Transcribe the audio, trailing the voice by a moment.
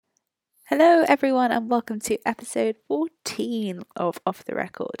Hello, everyone, and welcome to episode 14 of Off the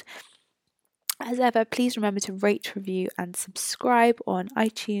Record. As ever, please remember to rate, review, and subscribe on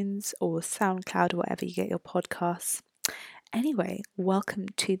iTunes or SoundCloud, or wherever you get your podcasts. Anyway, welcome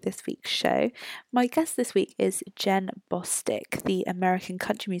to this week's show. My guest this week is Jen Bostic, the American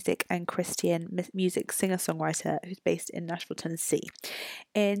country music and Christian music singer-songwriter who's based in Nashville, Tennessee.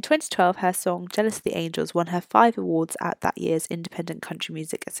 In 2012, her song Jealous of the Angels won her 5 awards at that year's Independent Country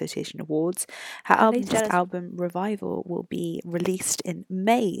Music Association Awards. Her latest album, Revival, will be released in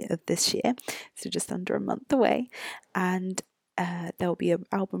May of this year, so just under a month away, and there will be an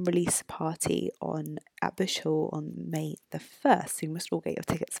album release party at Bush Hall on May the 1st, so you must all get your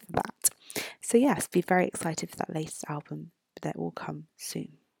tickets for that. So yes, be very excited for that latest album that will come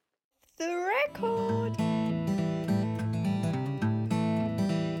soon. The Record!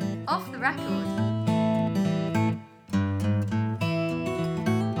 Off the Record.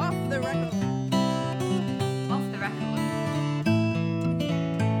 Off the Record. Off the Record.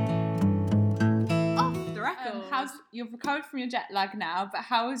 Off the Record. You've recovered from your jet lag now, but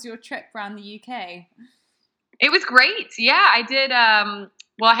how was your trip around the UK? It was great. Yeah, I did. I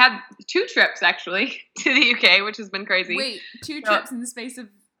had 2 trips actually to the UK, which has been crazy. Wait, 2 trips in the space of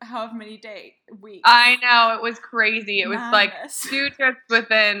however many weeks? I know, it was crazy. It was Madness. like 2 trips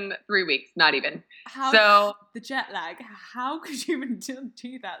within 3 weeks, not even. The jet lag, how could you even do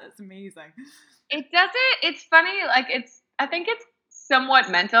that? That's amazing. It doesn't, it's funny, like I think it's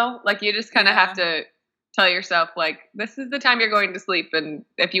somewhat mental. Like you just kind of have to tell yourself, like, this is the time you're going to sleep, and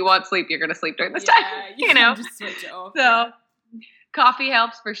if you want sleep, you're going to sleep during this time, you know? Just switch it off. So coffee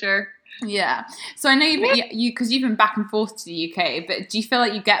helps for sure. Yeah. So I know because you've been back and forth to the UK, but do you feel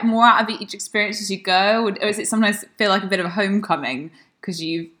like you get more out of each experience as you go, or is it sometimes feel like a bit of a homecoming because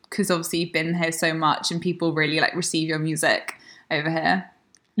obviously you've been here so much and people really like receive your music over here?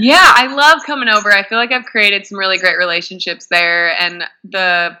 Yeah, I love coming over. I feel like I've created some really great relationships there, and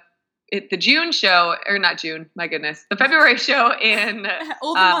the June show, or not June, my goodness, the February show in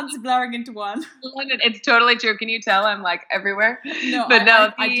all the months blurring into one. London. It's totally true. Can you tell I'm like everywhere? No, but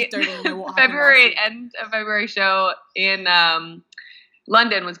I just don't even know what end of February show in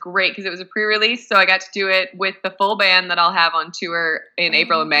London was great because it was a pre-release, so I got to do it with the full band that I'll have on tour in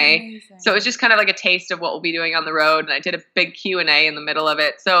April and May. Amazing. So it was just kind of like a taste of what we'll be doing on the road, and I did a big Q&A in the middle of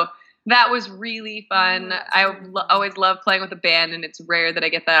it. So that was really fun. Always love playing with a band, and it's rare that I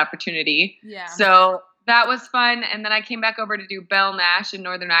get that opportunity. Yeah. So that was fun. And then I came back over to do Belnash in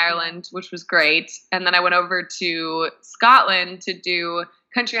Northern Ireland, which was great. And then I went over to Scotland to do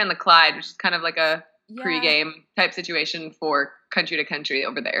Country on the Clyde, which is kind of like a pre-game type situation for country to country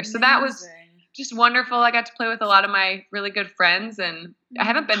over there. So that was just wonderful. I got to play with a lot of my really good friends, and I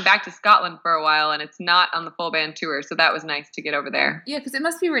haven't been back to Scotland for a while, and it's not on the full band tour, so that was nice to get over there. Yeah, because it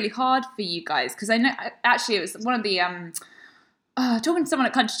must be really hard for you guys, because I know, actually, it was one of the, talking to someone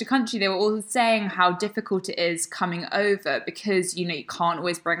at Country to Country, they were all saying how difficult it is coming over, because, you can't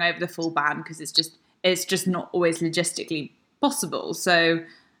always bring over the full band, because it's just not always logistically possible, so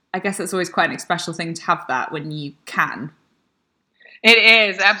I guess that's always quite a special thing to have that when you can. It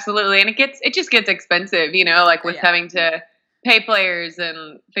is, absolutely. And it just gets expensive, like with having to pay players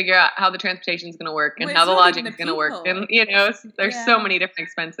and figure out how the transportation is going to work and how the lodging is going to work. And, there's so many different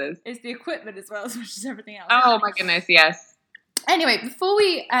expenses. It's the equipment as well as much as everything else. Oh my goodness, yes. Anyway, before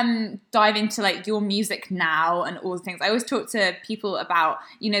we dive into like your music now and all the things, I always talk to people about,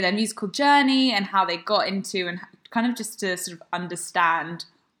 their musical journey and how they got into, and kind of just to sort of understand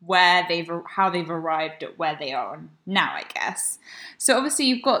how they've arrived at where they are now, I guess. So obviously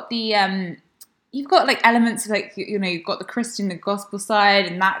you've got like elements of like, you've got the Christian, the gospel side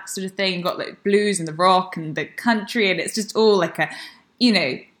and that sort of thing. You've got like blues and the rock and the country, and it's just all like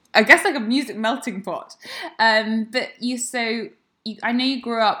I guess like a music melting pot. But I know you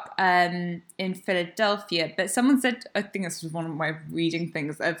grew up in Philadelphia, but someone said, I think this was one of my reading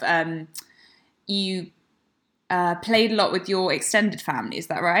things, of you played a lot with your extended family. Is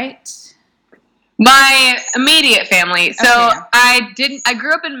that right? My immediate family. So okay. I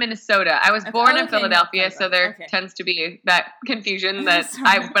grew up in Minnesota. I was born in Philadelphia, so there tends to be that confusion but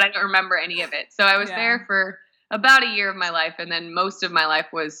I don't remember any of it. So I was there for about a year of my life, and then most of my life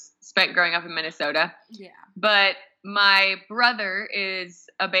was spent growing up in Minnesota. Yeah. But my brother is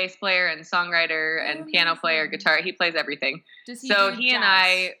a bass player and songwriter and piano player, guitar. He plays everything. He and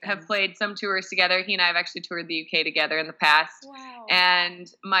I have played some tours together. He and I have actually toured the UK together in the past. Wow.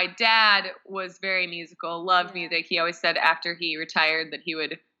 And my dad was very musical, loved music. He always said after he retired that he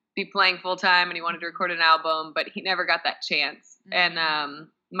would be playing full time and he wanted to record an album, but he never got that chance. Mm-hmm. And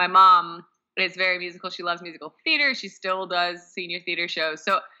my mom is very musical. She loves musical theater. She still does senior theater shows.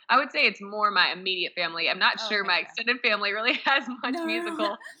 So I would say it's more my immediate family. I'm not sure my extended family really has much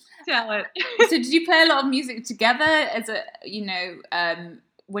musical talent. So did you play a lot of music together as a,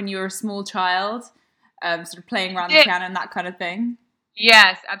 when you were a small child, sort of playing around the piano and that kind of thing?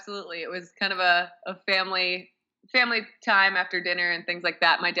 Yes, absolutely. It was kind of a family time after dinner and things like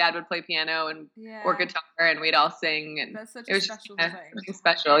that. My dad would play piano or guitar, and we'd all sing. And that's such a special thing. Something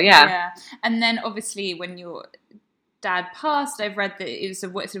special, yeah. And then obviously when your dad passed, I've read that it was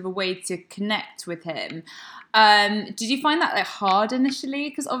sort of a way to connect with him. Did you find that hard initially?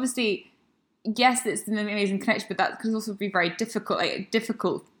 Because obviously, yes, it's an amazing connection, but that could also be very difficult, a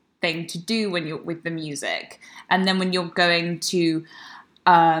difficult thing to do when you're with the music. And then when you're going to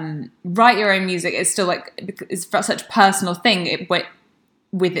write your own music, it's still it's such a personal thing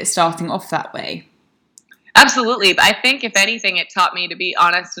with it starting off that way. Absolutely. But I think if anything, it taught me to be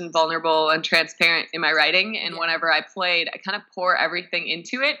honest and vulnerable and transparent in my writing. And whenever I played, I kind of pour everything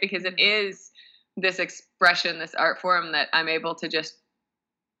into it, because it is this expression, this art form that I'm able to just,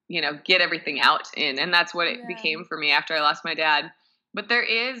 get everything out in. And that's what it became for me after I lost my dad. But there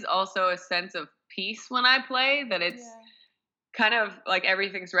is also a sense of peace when I play, that it's kind of like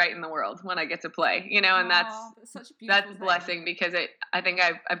everything's right in the world when I get to play, and that's such a beautiful that's a blessing, because I think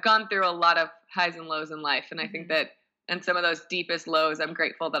I've gone through a lot of highs and lows in life, and I think that in some of those deepest lows, I'm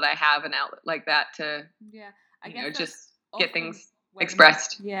grateful that I have an outlet like that to just get things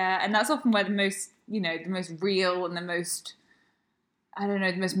expressed. And that's often where the most the most real and the most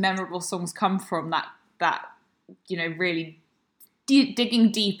the most memorable songs come from, that really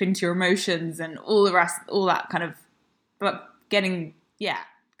digging deep into your emotions and all the rest, all that kind of, but getting get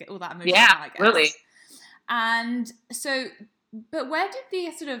all that emotion out, I guess. Really. And so, but where did the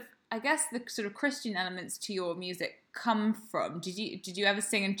sort of Christian elements to your music come from? Did you ever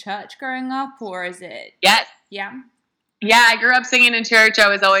sing in church growing up, or is it? Yes. Yeah. Yeah, I grew up singing in church. I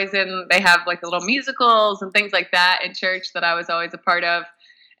was always they have little musicals and things like that in church that I was always a part of.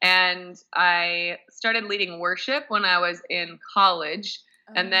 And I started leading worship when I was in college.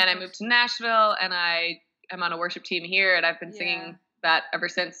 And then I moved to Nashville, and I'm on a worship team here, and I've been singing that ever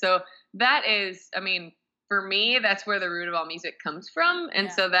since. So that is, for me, that's where the root of all music comes from.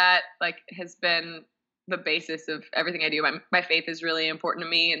 And so that has been the basis of everything I do. My faith is really important to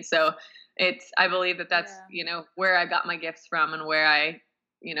me. And so I believe that's, where I got my gifts from, and where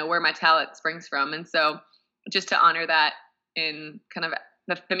where my talent springs from. And so just to honor that in kind of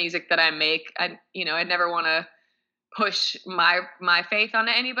the music that I make, I'd never want to push my faith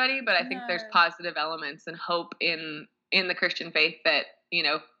onto anybody, but I think there's positive elements and hope in the Christian faith that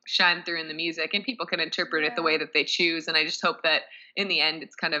shine through in the music, and people can interpret it the way that they choose. And I just hope that in the end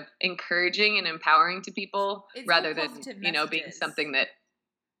it's kind of encouraging and empowering to people, rather than being something that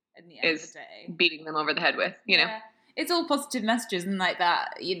is beating them over the head with. It's all positive messages, and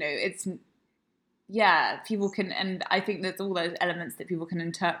it's people can, and I think there's all those elements that people can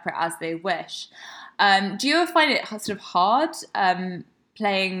interpret as they wish. Do you ever find it sort of hard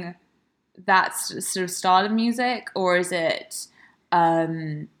playing that sort of style of music, or is it?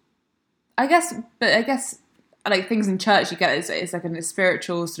 I guess like things in church, you get it's like a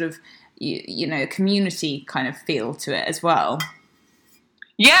spiritual sort of community kind of feel to it as well.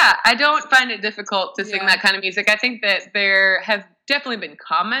 Yeah, I don't find it difficult to sing that kind of music. I think that there have definitely been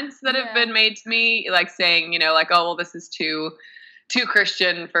comments that have been made to me, saying, oh, well, this is too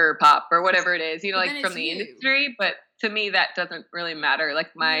Christian for pop, or whatever it is, from the industry. But to me, that doesn't really matter.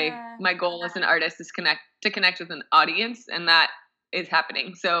 My goal as an artist is to connect with an audience, and that is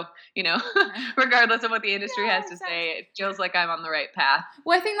happening. So, regardless of what the industry has to say, it feels like I'm on the right path.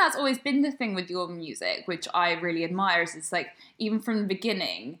 Well, I think that's always been the thing with your music, which I really admire, is it's even from the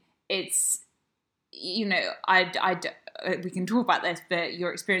beginning, it's, we can talk about this, but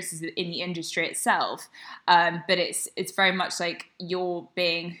your experiences in the industry itself, but it's very much you're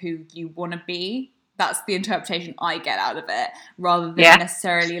being who you want to be. That's the interpretation I get out of it, rather than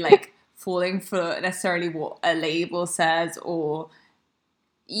necessarily falling for necessarily what a label says, or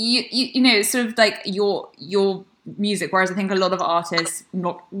sort of your music. Whereas I think a lot of artists,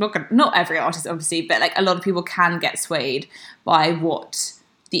 not every artist obviously, but a lot of people can get swayed by what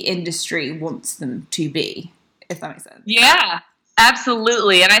the industry wants them to be, if that makes sense. Yeah,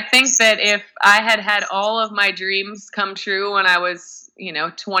 absolutely. And I think that if I had all of my dreams come true when I was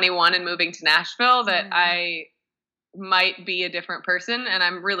 21 and moving to Nashville, that I might be a different person. And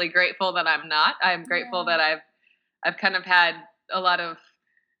I'm really grateful that I'm not. I'm grateful that I've kind of had a lot of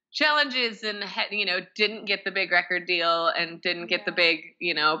challenges and, didn't get the big record deal and didn't get the big,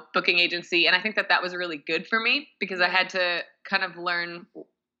 booking agency. And I think that was really good for me, because I had to kind of learn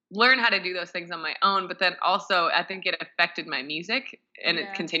learn how to do those things on my own. But then also I think it affected my music, and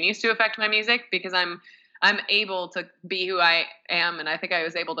it continues to affect my music, because I'm able to be who I am. And I think I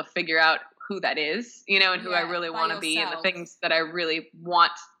was able to figure out who that is, you know, and who I really want to be, and the things that I really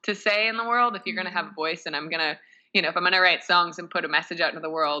want to say in the world. If you're going to have a voice, and I'm going to, you know, if I'm going to write songs and put a message out into the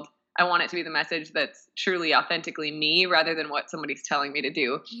world, I want it to be the message that's truly authentically me, rather than what somebody's telling me to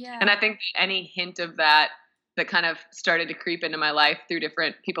do. Yeah. And I think any hint of that kind of started to creep into my life through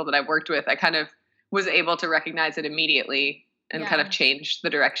different people that I've worked with, I kind of was able to recognize it immediately and kind of change the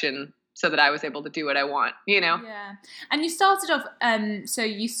direction so that I was able to do what I want, you know? Yeah. And you started off, so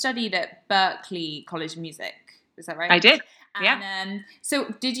you studied at Berklee College of Music, is that right? I did. And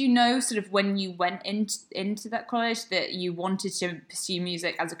so did you know sort of when you went into that college that you wanted to pursue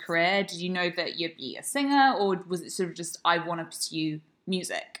music as a career? Did you know that you'd be a singer, or was it sort of just, I want to pursue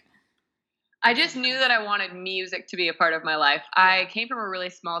music? I just knew that I wanted music to be a part of my life. I came from a really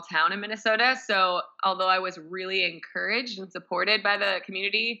small town in Minnesota, so although I was really encouraged and supported by the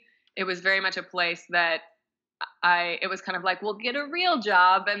community, it was very much a place that it was kind of like, well, get a real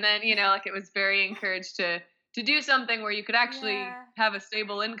job. And then, you know, like, it was very encouraged to do something where you could actually have a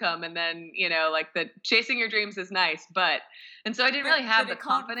stable income. And then, you know, like, the chasing your dreams is nice, and so I didn't really have the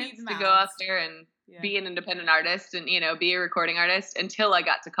confidence to go out there and be an independent artist and, you know, be a recording artist until I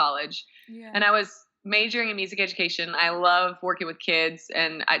got to college. Yeah. And I was majoring in music education. I love working with kids,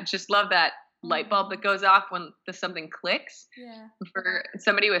 and I just love that light bulb that goes off when something clicks for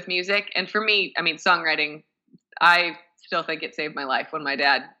somebody with music. And for me, I mean, songwriting, I still think it saved my life when my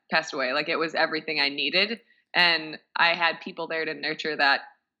dad passed away. Like, it was everything I needed. And I had people there to nurture that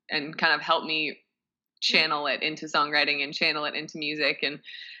and kind of help me channel it into songwriting and channel it into music. And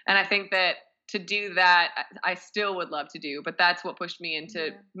I think that to do that, I still would love to do, but that's what pushed me into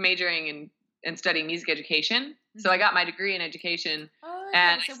majoring and studying music education. Mm-hmm. So I got my degree in education. Oh, okay.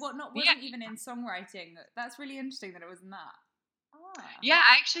 And so wasn't even in songwriting. That's really interesting that it was in that. Ah. Yeah,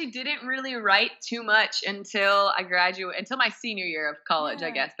 I actually didn't really write too much until I graduated, until my senior year of college,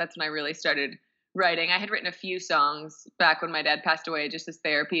 I guess. That's when I really started writing. I had written a few songs back when my dad passed away, just as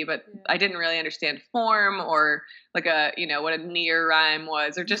therapy, but I didn't really understand form or like what a near rhyme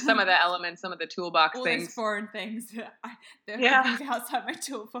was, or just some of the elements, some of the toolbox all things. Those foreign things. Things outside my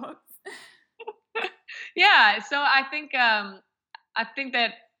toolbox. Yeah. So I think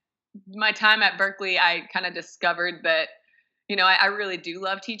that my time at Berklee, I kind of discovered that, you know, I really do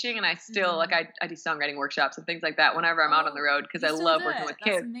love teaching, and I still like, I do songwriting workshops and things like that whenever I'm out on the road, because I love working with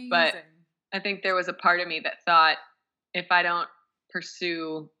kids. Amazing. But I think there was a part of me that thought, if I don't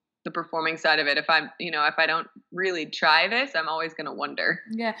pursue the performing side of it, if I don't really try this, I'm always going to wonder.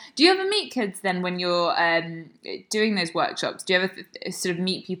 Yeah. Do you ever meet kids then when you're doing those workshops? Do you ever sort of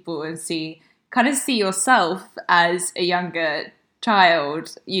meet people and see yourself as a younger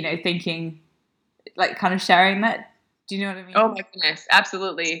child, you know, thinking, like, kind of sharing that? Do you know what I mean? Oh my goodness,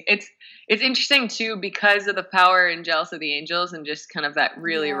 absolutely. It's interesting too, because of the power in Jealous of the Angels and just kind of that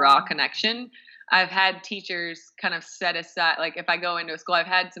really raw connection. I've had teachers kind of set aside, like, if I go into a school, I've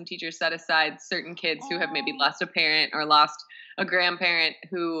had some teachers set aside certain kids who have maybe lost a parent or lost a grandparent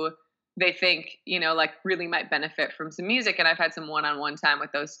who they think, you know, like, really might benefit from some music. And I've had some one-on-one time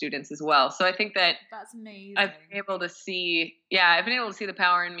with those students as well. So I think that's amazing. I've been able to see the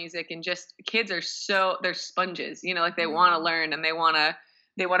power in music, and just kids they're sponges, you know, like, they want to learn and they want to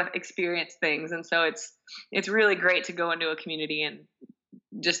experience things. And so it's really great to go into a community and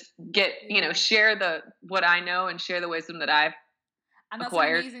just get, you know, share what I know and share the wisdom that I've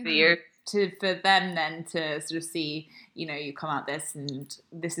acquired through the years. For them then to sort of see, you know, you come out this and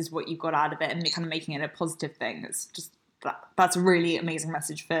this is what you got out of it, and kind of making it a positive thing. It's just that's a really amazing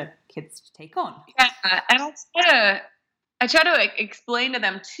message for kids to take on. Yeah, and I try to explain to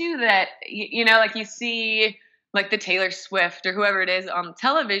them too that, you know, like, you see like the Taylor Swift or whoever it is on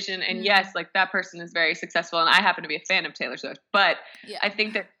television, and yes, like, that person is very successful, and I happen to be a fan of Taylor Swift, but I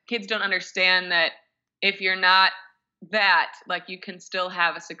think that kids don't understand that if you're not that, like, you can still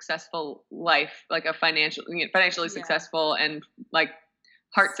have a successful life, like a financially successful and, like,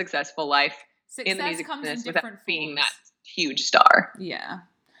 heart successful life in the music business without being that huge star. Yeah.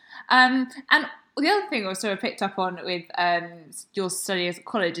 And the other thing I sort of picked up on with your study as a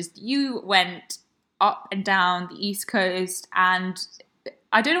college is you went up and down the East Coast, and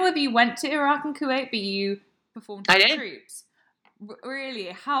I don't know whether you went to Iraq and Kuwait, but you performed with the troops. Really?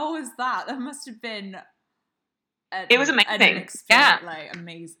 How was that? That must have been it was amazing. Like,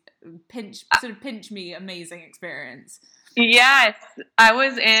 amazing. Pinch me, amazing experience. Yes. I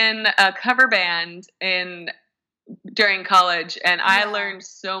was in a cover band in during college, and I learned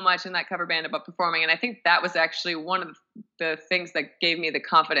so much in that cover band about performing, and I think that was actually one of the things that gave me the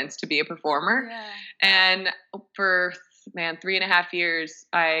confidence to be a performer. And for 3.5 years,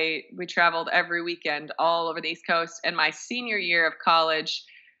 we traveled every weekend all over the East Coast, and my senior year of college,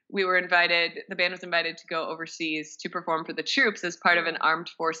 the band was invited to go overseas to perform for the troops as part of an armed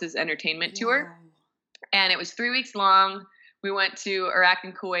forces entertainment tour. And it was 3 weeks long. We went to Iraq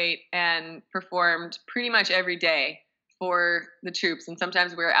and Kuwait and performed pretty much every day for the troops. And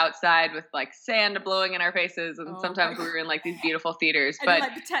sometimes we were outside with like sand blowing in our faces, and sometimes we were in like these beautiful theaters. And but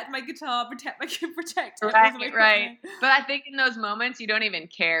like protect my guitar, protect right. But I think in those moments you don't even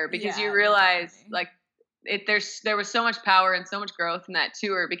care, because you realize like there was so much power and so much growth in that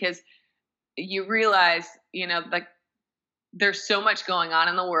tour, because you realize, like there's so much going on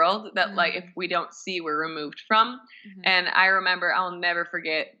in the world that like if we don't see, we're removed from. And I remember, I'll never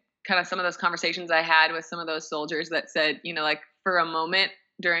forget kind of some of those conversations I had with some of those soldiers that said, like for a moment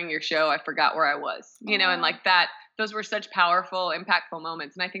during your show, I forgot where I was, and like that, those were such powerful, impactful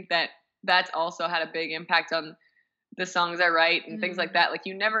moments. And I think that that's also had a big impact on the songs I write and things like that. Like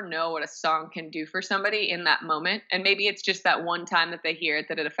you never know what a song can do for somebody in that moment. And maybe it's just that one time that they hear it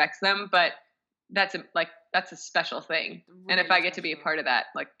that it affects them, but that's a special thing. Really, and if I get to be a part of that,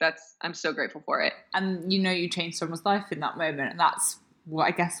 like I'm so grateful for it. And you changed someone's life in that moment, and that's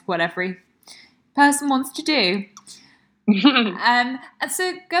what every person wants to do. And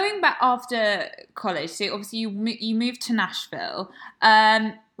so going back after college, so obviously you moved to Nashville.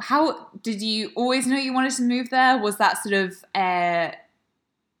 How did you always know you wanted to move there? Was that sort of, I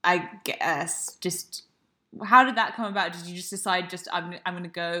guess, just how did that come about? Did you just decide I'm going to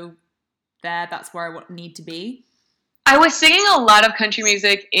go there? That's where I need to be. I was singing a lot of country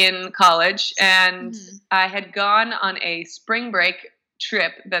music in college, and I had gone on a spring break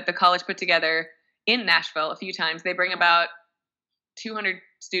trip that the college put together in Nashville a few times. They bring about 200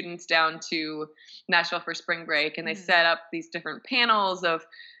 students down to Nashville for spring break, and they set up these different panels of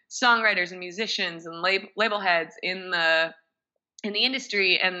songwriters and musicians and label heads in the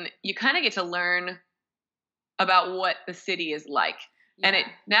industry, and you kind of get to learn about what the city is like. And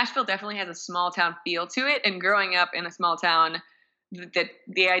Nashville definitely has a small town feel to it, and growing up in a small town,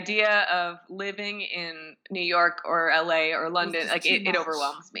 the idea of living in New York or LA or London, like it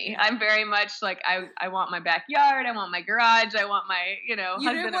overwhelms me. I'm very much like I want my backyard, I want my garage, I want my husband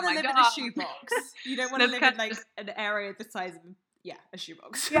and my dog. You don't want to live in a shoebox. You don't want to live in like an area the size of a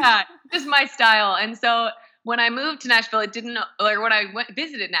shoebox. Just my style. And so when I moved to Nashville, when I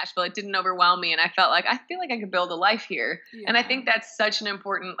visited Nashville, it didn't overwhelm me, and I felt like I feel like I could build a life here. And I think that's such an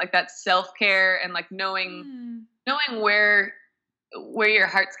important, like that self-care and like knowing where your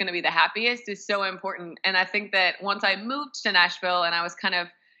heart's going to be the happiest is so important. And I think that once I moved to Nashville, and I was kind of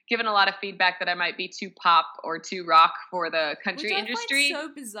given a lot of feedback that I might be too pop or too rock for the country industry. So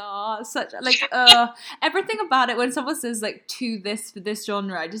bizarre. Such like everything about it. When someone says like to this for this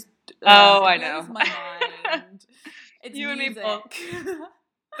genre, I just I know. My mind. It's you music. And me both.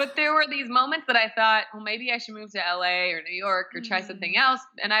 But there were these moments that I thought, well, maybe I should move to LA or New York or try something else.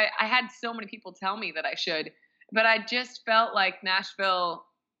 And I had so many people tell me that I should, but I just felt like Nashville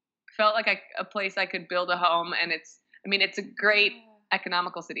felt like a place I could build a home. And it's a great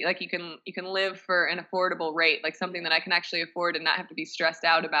economical city. Like you can live for an affordable rate, like something that I can actually afford and not have to be stressed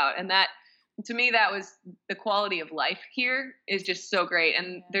out about. And that, to me, that was the quality of life here is just so great.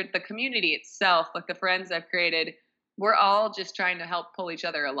 And the community itself, like the friends I've created, we're all just trying to help pull each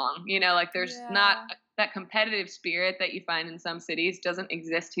other along. Like there's not that competitive spirit that you find in some cities doesn't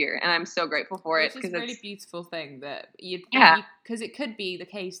exist here. And I'm so grateful for it. It's a really beautiful thing that because it could be the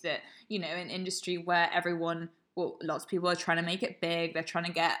case that, in an industry where lots of people are trying to make it big. They're trying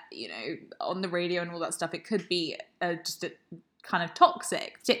to get, on the radio and all that stuff. It could be just a kind of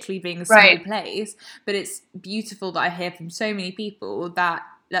toxic, particularly being a small place. But it's beautiful that I hear from so many people that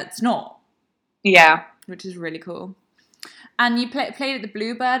that's not. Yeah. Which is really cool. And you played at the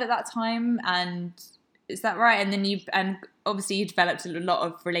Bluebird at that time, and is that right? And then obviously you developed a lot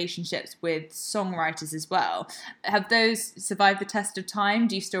of relationships with songwriters as well. Have those survived the test of time?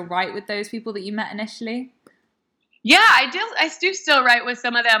 Do you still write with those people that you met initially? Yeah, I do still write with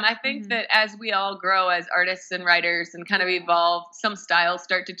some of them. I think that as we all grow as artists and writers and kind of evolve, some styles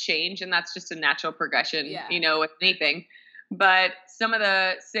start to change, and that's just a natural progression, with anything. But some of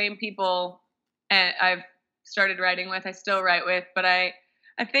the same people I've started writing with, I still write with. But I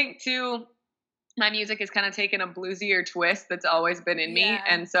think, too, my music has kind of taken a bluesier twist that's always been in me.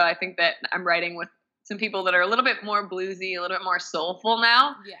 And so I think that I'm writing with some people that are a little bit more bluesy, a little bit more soulful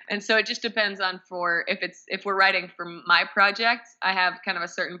now. Yeah. And so it just depends on if we're writing for my project, I have kind of a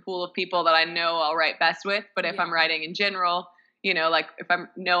certain pool of people that I know I'll write best with. But if I'm writing in general, like if I'm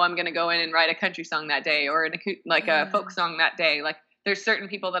going to go in and write a country song that day or a folk song that day, like there's certain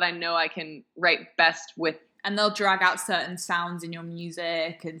people that I know I can write best with. And they'll drag out certain sounds in your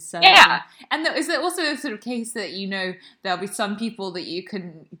music and so And is there also a sort of case that there'll be some people that you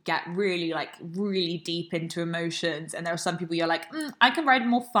can get really deep into emotions, and there are some people you're like, I can write a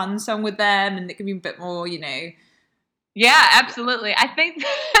more fun song with them, and it can be a bit more, Yeah, absolutely. I think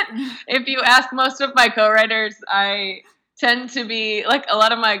that if you ask most of my co-writers, I tend to be like a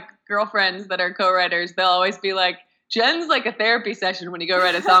lot of my girlfriends that are co-writers. They'll always be like, Jen's like a therapy session when you go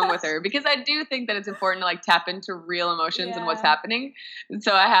write a song with her, because I do think that it's important to like tap into real emotions and what's happening. And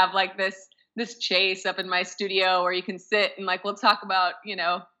so I have like this chase up in my studio where you can sit and like we'll talk about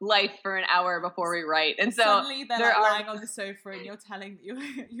life for an hour before we write. And so suddenly they're lying on the sofa and you're telling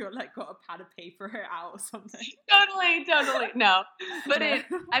you're like got a pad of paper out or something. Totally no, but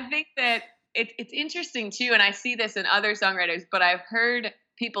I think that it's interesting too, and I see this in other songwriters. But I've heard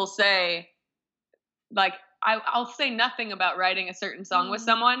people say like, I'll say nothing about writing a certain song with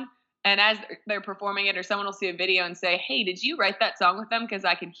someone, and as they're performing it, or someone will see a video and say, "Hey, did you write that song with them? Because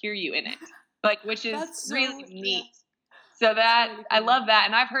I can hear you in it." Like, which is really neat. So that really cool. I love that,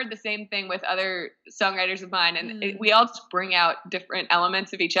 and I've heard the same thing with other songwriters of mine, and we all just bring out different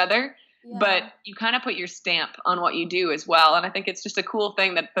elements of each other. Yeah. But you kind of put your stamp on what you do as well, and I think it's just a cool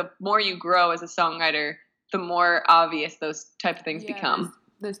thing that the more you grow as a songwriter, the more obvious those type of things become.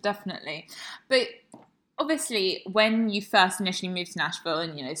 There's definitely, but. Obviously, when you first initially moved to Nashville,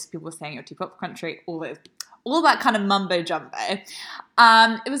 and people were saying you're too pop country, all that kind of mumbo jumbo.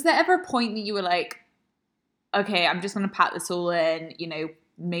 Was there ever a point that you were like, okay, I'm just going to pack this all in,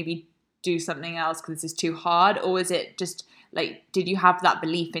 maybe do something else because this is too hard, or was it just like, did you have that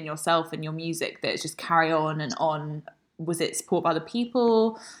belief in yourself and your music that it's just carry on and on? Was it support by other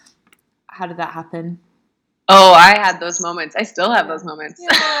people? How did that happen? Oh, I had those moments. I still have those moments.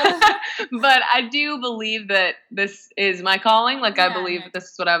 Yeah. But I do believe that this is my calling. Like, I believe that this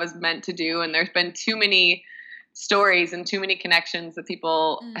is what I was meant to do. And there's been too many stories and too many connections that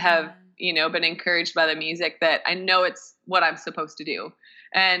people have, been encouraged by the music that I know it's what I'm supposed to do.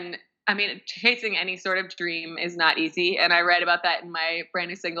 And I mean, chasing any sort of dream is not easy. And I write about that in my brand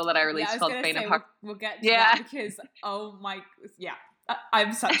new single that I released called Faint of Heart. We'll get to that because,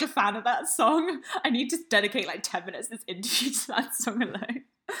 I'm such a fan of that song. I need to dedicate like 10 minutes this interview to that song alone.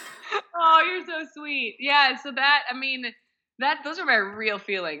 Oh, you're so sweet. Yeah, so those are my real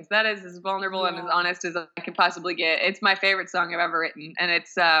feelings. That is as vulnerable and as honest as I could possibly get. It's my favorite song I've ever written. And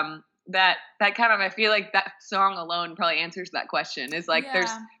it's that kind of, I feel like that song alone probably answers that question. Is like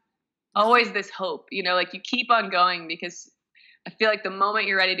there's always this hope, like you keep on going because I feel like the moment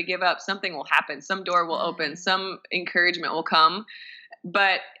you're ready to give up, something will happen. Some door will open. Some encouragement will come.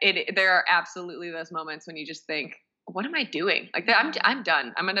 But there are absolutely those moments when you just think, what am I doing? Like, I'm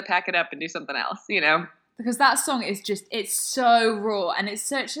done. I'm going to pack it up and do something else, Because that song is just, it's so raw. And it's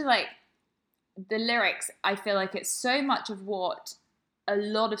such a, like, the lyrics, I feel like it's so much of what a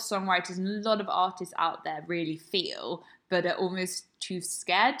lot of songwriters and a lot of artists out there really feel, but are almost too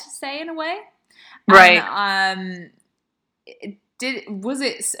scared to say in a way. Right. And, was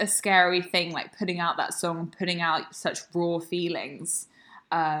it a scary thing, like putting out that song, putting out such raw feelings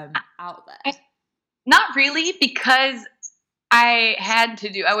out there? Not really, because I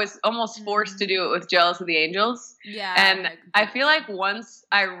was almost forced to do it with Jealous of the Angels. Yeah. And I feel like once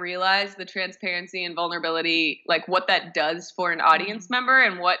I realized the transparency and vulnerability, like what that does for an audience member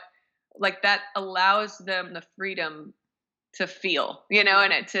and what, like that allows them the freedom to feel,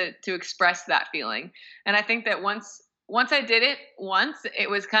 and to express that feeling. And I think that once I did it it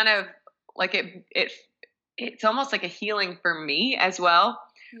was kind of like it's almost like a healing for me as well.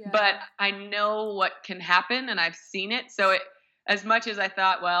 Yeah. But I know what can happen and I've seen it. So as much as I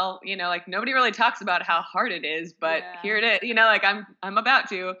thought, well, like nobody really talks about how hard it is, but here it is, like I'm about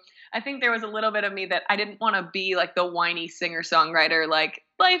to. I think there was a little bit of me that I didn't want to be like the whiny singer-songwriter, like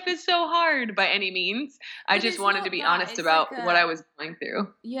life is so hard by any means. I just wanted to be honest about what I was going through.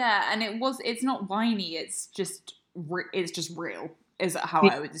 Yeah. And it's not whiny. It's just real is how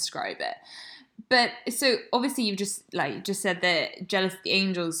I would describe it. But so obviously you've just said that Jealous of the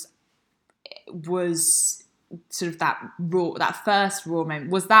Angels was sort of that first raw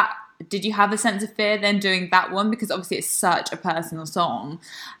moment. Did you have a sense of fear then doing that one? Because obviously it's such a personal song.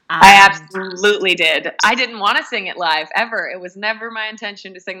 I absolutely did. I didn't want to sing it live ever. It was never my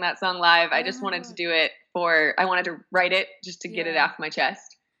intention to sing that song live. I just wanted to do it I wanted to write it just to get it off my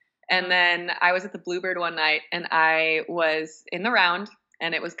chest. And then I was at the Bluebird one night, and I was in the round,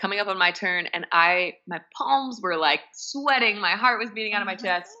 and it was coming up on my turn, and my palms were like sweating, my heart was beating out of my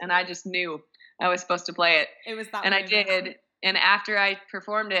chest, and I just knew I was supposed to play it. It was that and moment. I did. And after I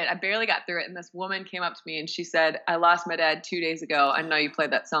performed it, I barely got through it, and this woman came up to me and she said, "I lost my dad 2 days ago. I know you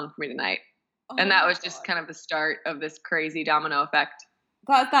played that song for me tonight." And that was just kind of the start of this crazy domino effect.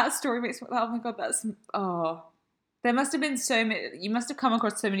 That story makes me, oh my God, there must have been so many, you must have come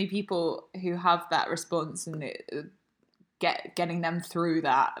across so many people who have that response and getting them through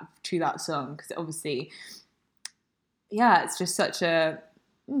that, to that song. Because obviously, yeah, it's just such a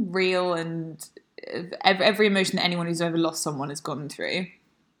real, and every emotion that anyone who's ever lost someone has gone through.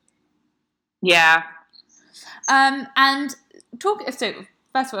 Yeah. And so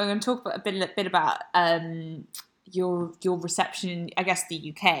first of all, I'm going to talk a bit about your reception in, I guess, the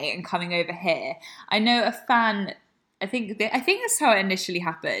UK and coming over here. I know a fan, I think that's how it initially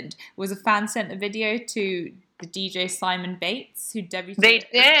happened, was a fan sent a video to the DJ Simon Bates, who debuted. They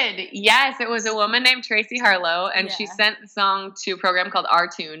did. Yes, it was a woman named Tracy Harlow, and she sent the song to a program called Our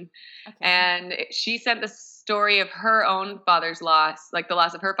Tune. Okay. And she sent the story of her own father's loss, like the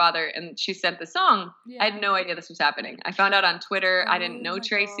loss of her father, and she sent the song. Yeah. I had no idea this was happening. I found out on Twitter. I didn't know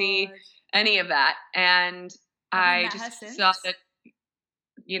Tracy, any of that. And I just saw that,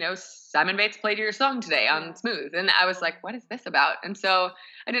 Simon Bates played your song today on Smooth. And I was like, what is this about? And so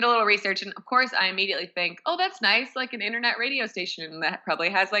I did a little research, and of course I immediately think, oh, that's nice. Like an internet radio station that probably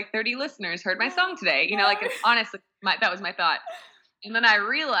has like 30 listeners heard my song today. Honestly, that was my thought. And then I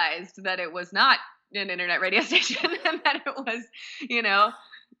realized that it was not an internet radio station and that it was,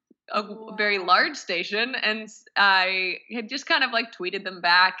 a very large station. And I had just kind of like tweeted them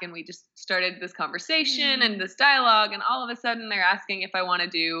back, and we just started this conversation and this dialogue. And all of a sudden they're asking if I want to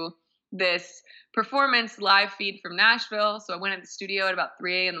do this performance live feed from Nashville. So I went in the studio at about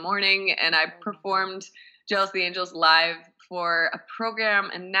 3 a.m. in the morning, and I performed Jealous of the Angels live for a program.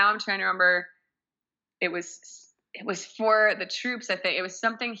 And now I'm trying to remember, it was for the troops, I think. It was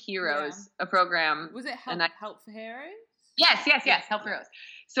something Heroes, a program. Was it Help for Heroes? Yes, Help for Heroes.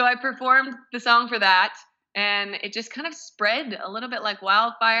 So I performed the song for that, and it just kind of spread a little bit like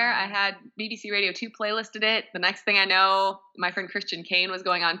wildfire. I had BBC Radio 2 playlisted it. The next thing I know, my friend Christian Kane was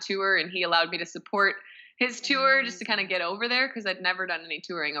going on tour, and he allowed me to support his tour just to kind of get over there, because I'd never done any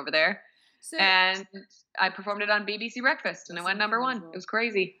touring over there. And I performed it on BBC Breakfast, and it went number 1. It was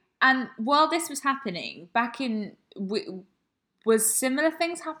crazy. And while this was happening, was similar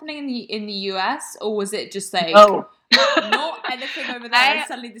things happening in the US, or was it just like not anything over there and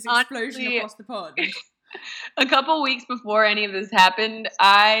suddenly this explosion across the pond? A couple weeks before any of this happened,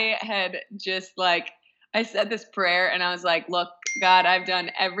 I had just I said this prayer, and I was like, look, God, I've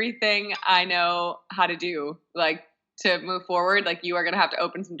done everything I know how to do, to move forward. You are going to have to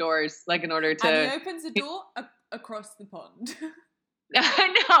open some doors, in order to... And he opens a door across the pond.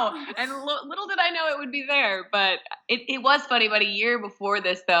 I know. And little did I know it would be there. But it was funny. About a year before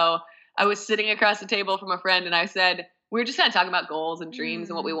this, though, I was sitting across the table from a friend, and I said, we were just kind of talking about goals and dreams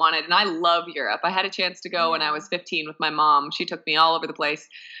and what we wanted. And I love Europe. I had a chance to go when I was 15 with my mom. She took me all over the place.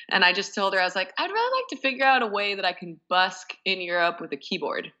 And I just told her, I was like, I'd really like to figure out a way that I can busk in Europe with a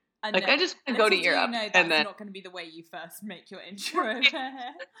keyboard. I just want to go to Europe. That's not going to be the way you first make your intro.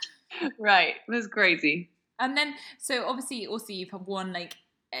 Right. It was crazy. And then, so obviously, also you've won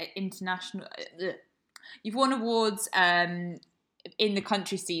international. You've won awards in the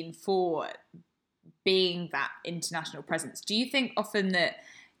country scene for being that international presence. Do you think often that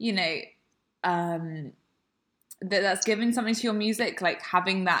that's given something to your music,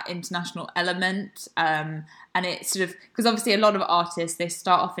 having that international element, and it's sort of, because obviously a lot of artists, they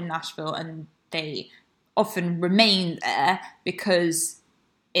start off in Nashville and they often remain there because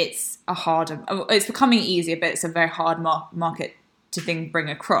it's becoming easier, but it's a very hard market to bring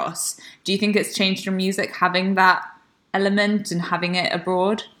across. Do you think it's changed your music having that element and having it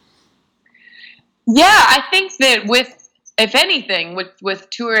abroad? Yeah, I think that if anything, with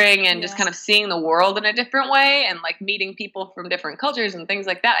touring and just kind of seeing the world in a different way and meeting people from different cultures and things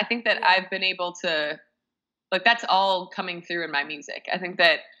like that, I think that I've been able to, that's all coming through in my music. I think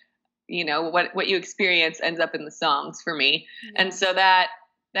that, what you experience ends up in the songs for me. Yeah. And so that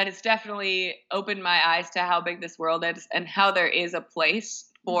has definitely opened my eyes to how big this world is and how there is a place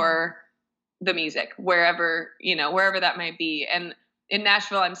for the music, wherever that may be. And in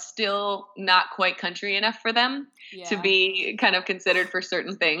Nashville, I'm still not quite country enough for them to be kind of considered for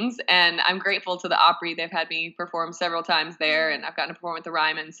certain things. And I'm grateful to the Opry. They've had me perform several times there, and I've gotten to perform with the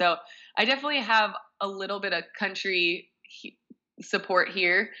Ryman. So I definitely have a little bit of country support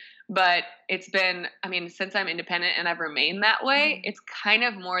here. But it's been, I mean, since I'm independent and I've remained that way, it's kind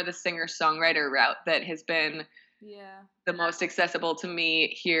of more the singer-songwriter route that has been the most accessible to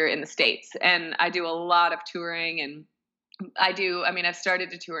me here in the States. And I do a lot of touring, and I've started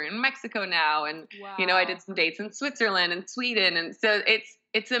to tour in Mexico now, and I did some dates in Switzerland and Sweden. And so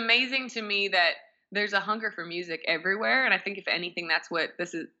it's amazing to me that there's a hunger for music everywhere. And I think if anything, that's what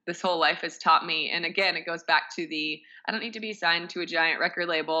this whole life has taught me. And again, it goes back to I don't need to be signed to a giant record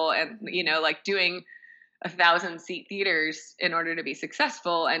label and, like doing 1,000-seat theaters in order to be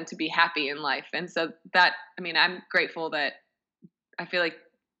successful and to be happy in life. And so I'm grateful that I feel like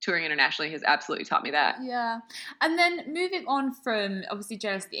touring internationally has absolutely taught me that. Yeah. And then moving on from, obviously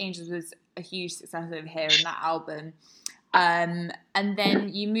Jealous of the Angels was a huge success over here in that album. And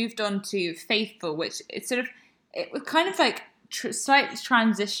then you moved on to Faithful, which it was kind of like slight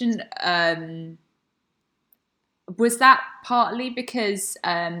transition. Was that partly because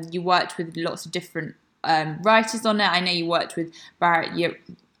you worked with lots of different writers on it? I know you worked with Barrett.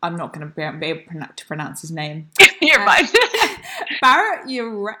 I'm not going to be able to pronounce his name. You're fine. Barrett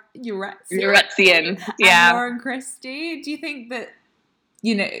Uretzian. Yeah. And Lauren Christie. Do you think that,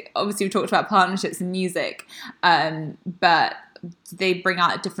 obviously we talked about partnerships in music, but they bring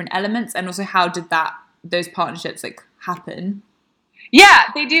out different elements, and also how did those partnerships happen? Yeah,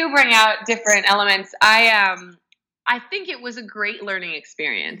 they do bring out different elements. I think it was a great learning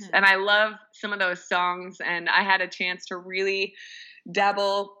experience, and I love some of those songs, and I had a chance to really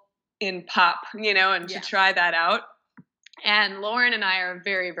dabble in pop, and to try that out. And Lauren and I are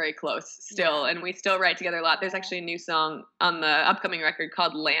very, very close still, and we still write together a lot. There's actually a new song on the upcoming record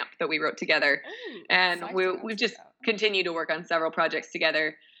called Lamp that we wrote together. Ooh, and we've just continued to work on several projects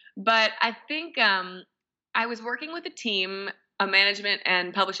together. But I think I was working with a management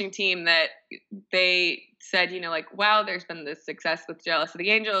and publishing team that they said, wow, there's been this success with Jealous of the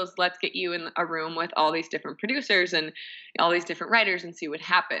Angels. Let's get you in a room with all these different producers and all these different writers and see what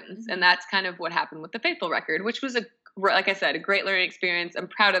happens. And that's kind of what happened with the Faithful record, which was like I said, a great learning experience. I'm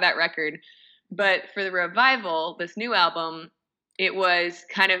proud of that record. But for the Revival, this new album, it was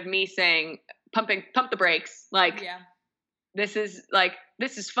kind of me saying, pump the brakes. This is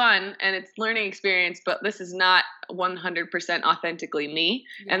fun and it's learning experience, but this is not 100% authentically me.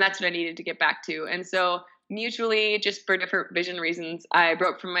 Yeah. And that's what I needed to get back to. And so mutually, just for different vision reasons, I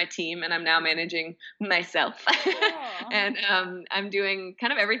broke from my team and I'm now managing myself. And I'm doing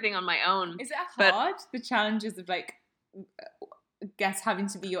kind of everything on my own. Is it hard? The challenges of having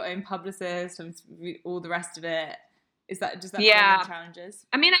to be your own publicist, having to be all the rest of it. Does that have challenges?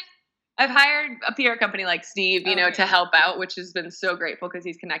 I mean, I've hired a PR company like Steve, to help out, which has been so grateful because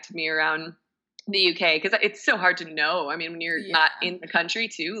he's connected me around the UK, because it's so hard to know. I mean, when you're not in the country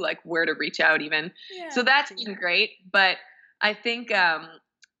too, where to reach out even. Yeah, so that's been great. But I think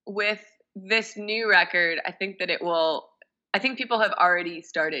with this new record, I think that I think people have already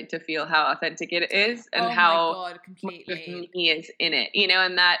started to feel how authentic it is and how much of me is in it,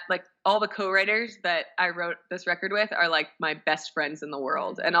 and that all the co-writers that I wrote this record with are my best friends in the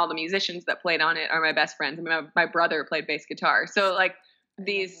world, and all the musicians that played on it are my best friends. I mean, my brother played bass guitar. So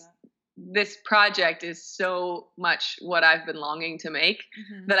this project is so much what I've been longing to make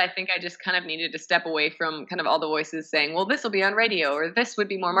that I think I just kind of needed to step away from kind of all the voices saying, well, this will be on radio or this would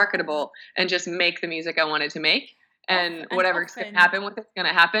be more marketable, and just make the music I wanted to make. And whatever's going to happen with it's going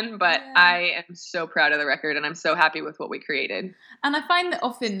to happen. But I am so proud of the record and I'm so happy with what we created. And I find that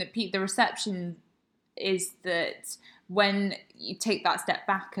often the reception is that when you take that step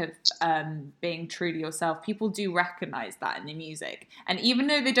back of being true to yourself, people do recognize that in the music. And even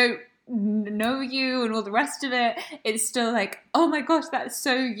though they don't know you and all the rest of it, it's still oh my gosh, that's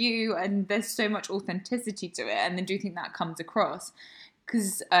so you. And there's so much authenticity to it. And I do think that comes across.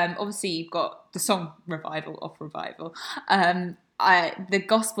 Because obviously you've got the song Revival off Revival. The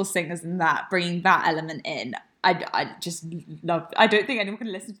gospel singers and that, bringing that element in, I just love. I don't think anyone can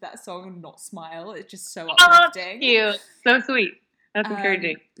listen to that song and not smile. It's just so uplifting. Thank you. So sweet. That's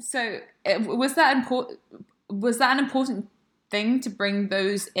encouraging. So was that important? Was that an important thing to bring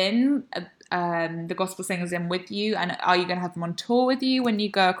those in, the gospel singers in with you? And are you going to have them on tour with you when you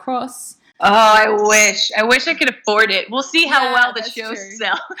go across? Oh, I wish I could afford it. We'll see how well the shows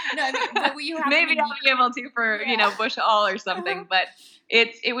sell. No, but maybe I'll be able to for Bush Hall or something. But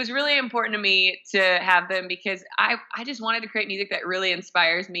it was really important to me to have them because I just wanted to create music that really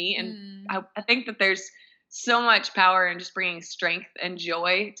inspires me, and I think that there's so much power in just bringing strength and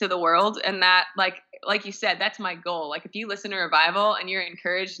joy to the world, and that like you said, that's my goal. If you listen to Revival and you're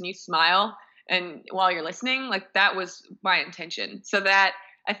encouraged and you smile, and while you're listening, that was my intention, so that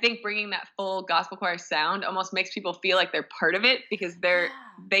I think bringing that full gospel choir sound almost makes people feel like they're part of it, because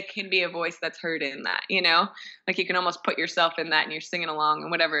they can be a voice that's heard in that, you know, like you can almost put yourself in that and you're singing along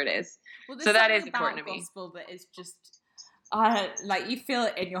and whatever it is. Well, so that is important to me. Gospel that is just like you feel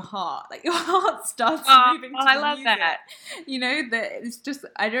it in your heart, like your heart starts moving to I the love music. that. You know, that it's just,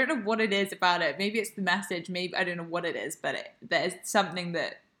 I don't know what it is about it. Maybe it's the message, maybe I don't know what it is, but there's something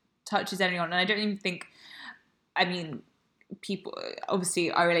that touches anyone. And I don't even think, I mean, people, obviously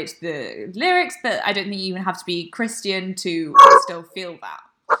I relate to the lyrics, but I don't think you even have to be Christian to still feel that.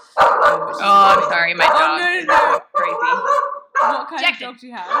 I'm sorry, my dog is crazy. What kind of dog do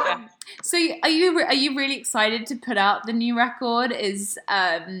you have? Yeah. So are you really excited to put out the new record? Is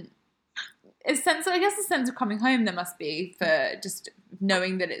a sense, I guess, a sense of coming home there must be, for just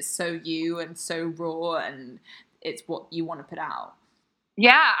knowing that it's so you and so raw and it's what you want to put out.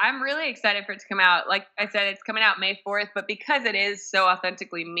 Yeah, I'm really excited for it to come out. Like I said, it's coming out May 4th, but because it is so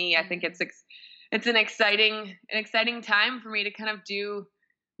authentically me, I think it's an exciting time for me to kind of do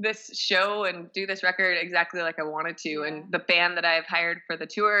this show and do this record exactly like I wanted to. Yeah. And the band that I've hired for the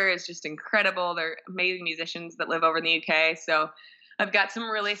tour is just incredible. They're amazing musicians that live over in the UK. So I've got some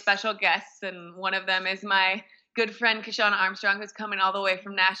really special guests, and one of them is my good friend Kishana Armstrong, who's coming all the way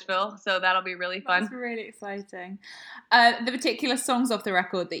from Nashville. So that'll be really fun. That's really exciting. The particular songs off the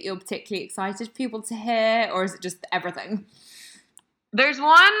record that you're particularly excited for people to hear, or is it just everything? There's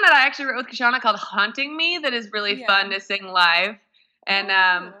one that I actually wrote with Kishana called Haunting Me that is really fun to sing live.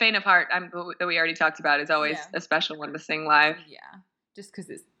 And Faint of Heart, that we already talked about, is always a special one to sing live. Yeah, just because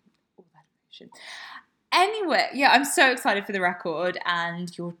it's all that emotion. Anyway, I'm so excited for the record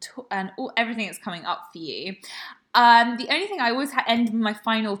and your everything that's coming up for you. The only thing I always end with my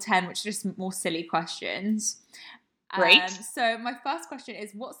final 10, which are just more silly questions. Great. So my first question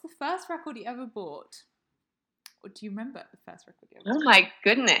is, what's the first record you ever bought? Or do you remember the first record you ever bought? Oh my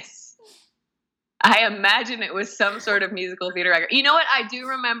goodness. I imagine it was some sort of musical theater record. You know what? I do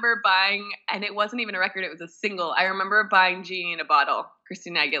remember buying, and it wasn't even a record, it was a single. I remember buying Genie in a Bottle,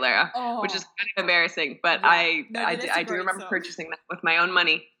 Christina Aguilera, which is kind of embarrassing, but I do remember purchasing that with my own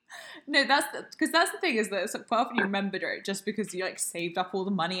money. No, that's the thing, is that quite often you remembered it just because you like saved up all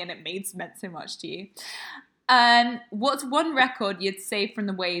the money and it meant so much to you. What's one record you'd save from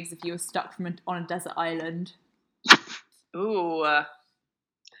the waves if you were stuck on a desert island? Ooh,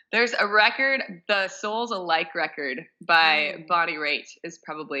 there's a record, the Souls Alike record by Bonnie Raitt is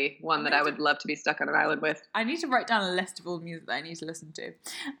probably one that I would love to be stuck on an island with. I need to write down a list of all the music that I need to listen to.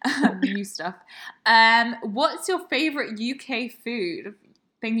 New stuff. What's your favourite UK food?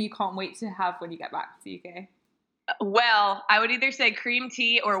 Thing you can't wait to have when you get back to the UK? Well, I would either say cream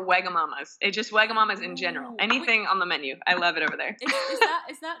tea or Wagamama's. It's just Wagamama's in general. Anything on the menu. I love it over there.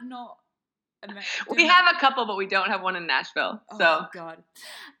 Is that not... We have a couple, but we don't have one in Nashville. Oh, God.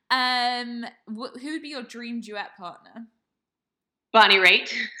 Who would be your dream duet partner? Bonnie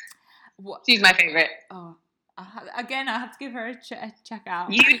Raitt. She's my favorite. Oh, I have to give her a check out.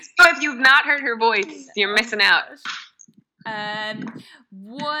 If you've not heard her voice, you're missing out.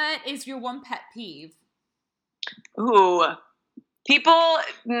 What is your one pet peeve? Ooh, people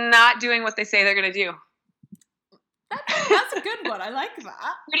not doing what they say they're going to do. That's a good one. I like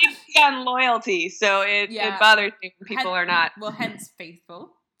that. Pretty big on loyalty, so it bothers me when people are not. Well, hence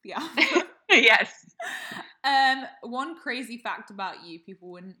faithful. Yeah. Yes. One crazy fact about you people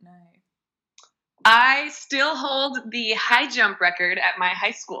wouldn't know. I still hold the high jump record at my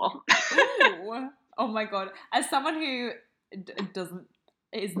high school. Ooh. Oh my God. As someone who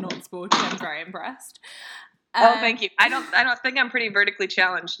is not sporty, I'm very impressed. Thank you. I don't think I'm pretty vertically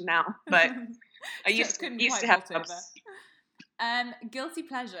challenged now, but I used to have jumps. Guilty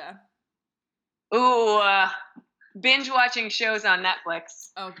pleasure. Ooh, binge watching shows on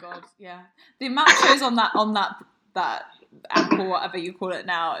Netflix. Oh God, yeah. The amount of shows on that app or whatever you call it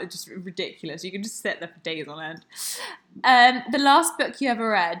now are just ridiculous. You can just sit there for days on end. The last book you ever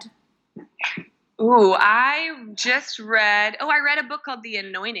read? Ooh, I read a book called The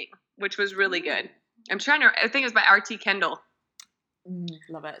Anointing, which was really good. I think it was by R.T. Kendall.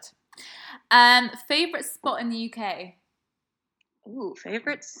 Love it. Favorite spot in the UK? Ooh,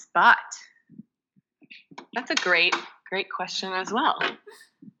 favorite spot. That's a great question as well.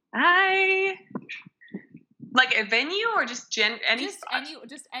 I like a venue or just any spot?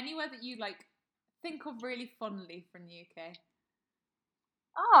 Just anywhere that you like think of really fondly from the UK.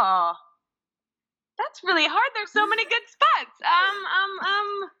 Oh, that's really hard. There's so many good spots.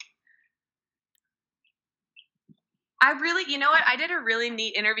 You know what? I did a really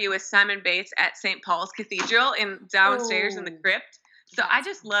neat interview with Simon Bates at St. Paul's Cathedral downstairs in the crypt. So I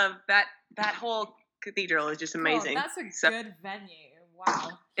just love that whole cathedral is just amazing. That's a good venue.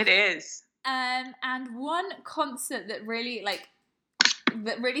 Wow. It is. And one concert that really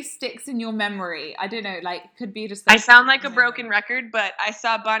sticks in your memory. I don't know, could be just. I sound like a broken record, but I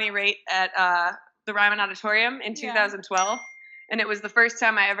saw Bonnie Raitt at the Ryman Auditorium in 2012, and it was the first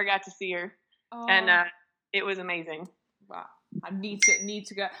time I ever got to see her, and it was amazing. Wow. I need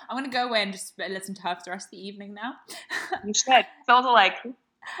to go. I'm going to go away and just listen to her for the rest of the evening now. You should. It's also And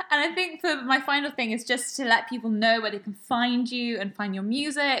I think for my final thing is just to let people know where they can find you and find your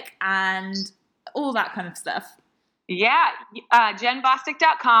music and all that kind of stuff. Yeah,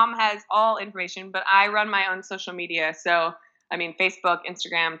 jenbostic.com has all information, but I run my own social media. So, I mean, Facebook,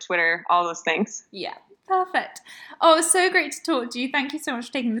 Instagram, Twitter, all those things. Yeah, perfect. Oh, it was so great to talk to you. Thank you so much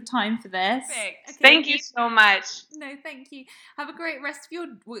for taking the time for this. Okay, thank you so much. No, thank you. Have a great rest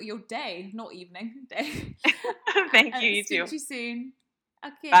of your day, not evening, day. Thank you, you too. See you soon.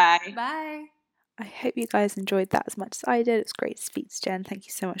 Okay. Bye. Bye. I hope you guys enjoyed that as much as I did. It's great to speak to Jen. Thank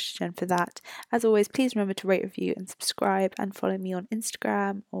you so much, Jen, for that. As always, please remember to rate, review and subscribe, and follow me on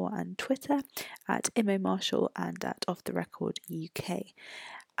Instagram or on Twitter at @ImoMarshall and at Off The Record UK.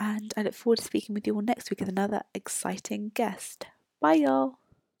 And I look forward to speaking with you all next week with another exciting guest. Bye, y'all.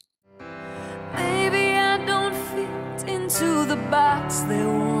 Maybe I don't fit into the box they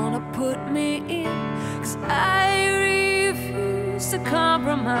wanna put me in, 'cause I refuse to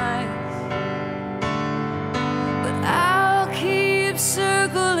compromise. But I'll keep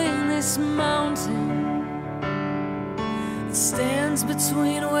circling this mountain that stands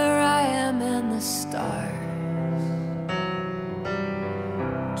between where I am and the stars.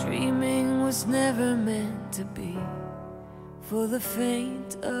 Dreaming was never meant to be for the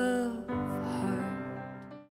faint of